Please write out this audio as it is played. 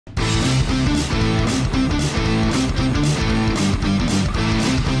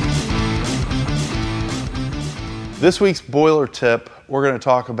This week's boiler tip, we're going to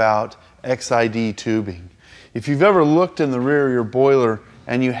talk about XID tubing. If you've ever looked in the rear of your boiler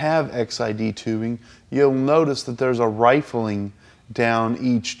and you have XID tubing, you'll notice that there's a rifling down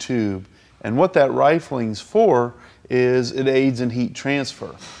each tube. And what that rifling's for is it aids in heat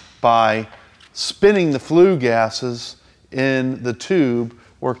transfer. By spinning the flue gases in the tube,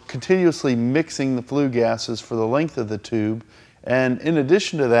 we're continuously mixing the flue gases for the length of the tube. And in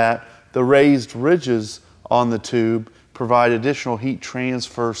addition to that, the raised ridges on the tube provide additional heat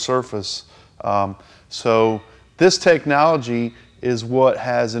transfer surface. So this technology is what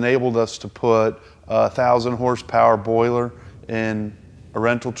has enabled us to put a 1,000 horsepower boiler in a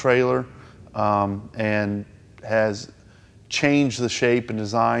rental trailer and has changed the shape and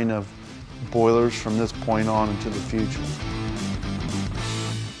design of boilers from this point on into the future.